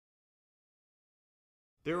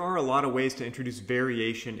There are a lot of ways to introduce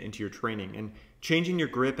variation into your training, and changing your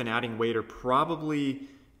grip and adding weight are probably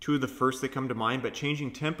two of the first that come to mind, but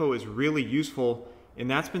changing tempo is really useful, and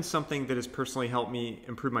that's been something that has personally helped me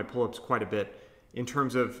improve my pull-ups quite a bit in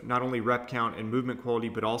terms of not only rep count and movement quality,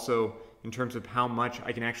 but also in terms of how much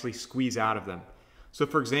I can actually squeeze out of them. So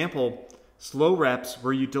for example, slow reps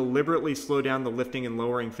where you deliberately slow down the lifting and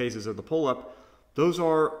lowering phases of the pull-up, those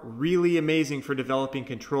are really amazing for developing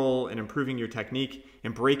control and improving your technique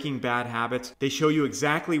and breaking bad habits. They show you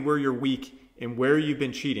exactly where you're weak and where you've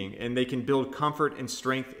been cheating, and they can build comfort and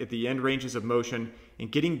strength at the end ranges of motion.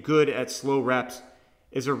 And getting good at slow reps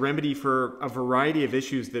is a remedy for a variety of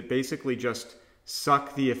issues that basically just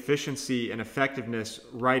suck the efficiency and effectiveness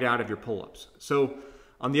right out of your pull-ups. So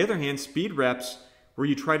on the other hand, speed reps where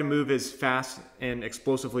you try to move as fast and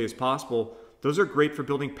explosively as possible, those are great for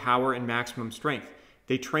building power and maximum strength.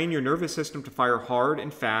 They train your nervous system to fire hard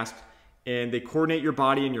and fast, and they coordinate your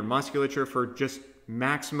body and your musculature for just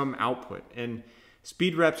maximum output. And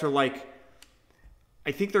speed reps are like,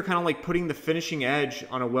 I think they're kind of like putting the finishing edge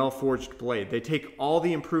on a well-forged blade. They take all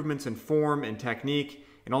the improvements in form and technique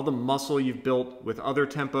and all the muscle you've built with other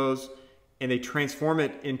tempos, and they transform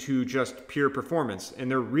it into just pure performance.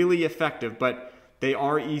 And they're really effective, but they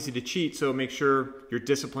are easy to cheat, so make sure you're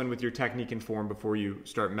disciplined with your technique and form before you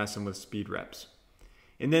start messing with speed reps.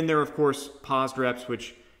 And then there are, of course, paused reps,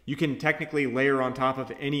 which you can technically layer on top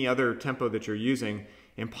of any other tempo that you're using.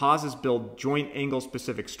 And pauses build joint angle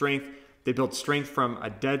specific strength. They build strength from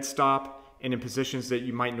a dead stop and in positions that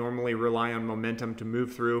you might normally rely on momentum to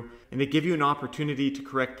move through. And they give you an opportunity to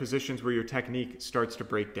correct positions where your technique starts to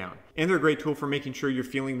break down. And they're a great tool for making sure you're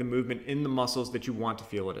feeling the movement in the muscles that you want to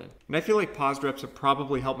feel it in. And I feel like paused reps have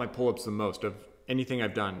probably helped my pull-ups the most of anything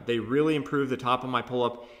I've done. They really improved the top of my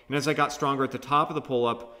pull-up. And as I got stronger at the top of the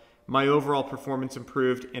pull-up, my overall performance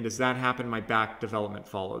improved. And as that happened, my back development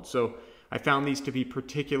followed. So I found these to be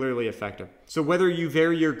particularly effective. So whether you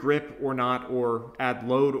vary your grip or not, or add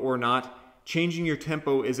load or not, changing your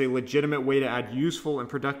tempo is a legitimate way to add useful and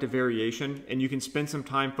productive variation, and you can spend some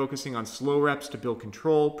time focusing on slow reps to build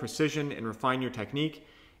control, precision, and refine your technique,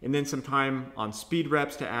 and then some time on speed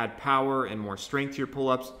reps to add power and more strength to your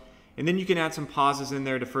pull-ups, and then you can add some pauses in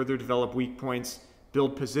there to further develop weak points,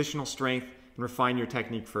 build positional strength, and refine your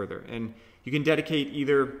technique further. And you can dedicate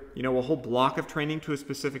either, a whole block of training to a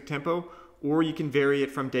specific tempo, or you can vary it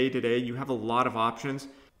from day to day. You have a lot of options.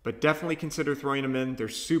 But definitely consider throwing them in. They're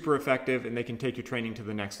super effective and they can take your training to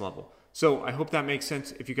the next level. So I hope that makes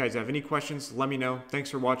sense. If you guys have any questions, let me know. Thanks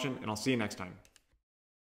for watching, and I'll see you next time.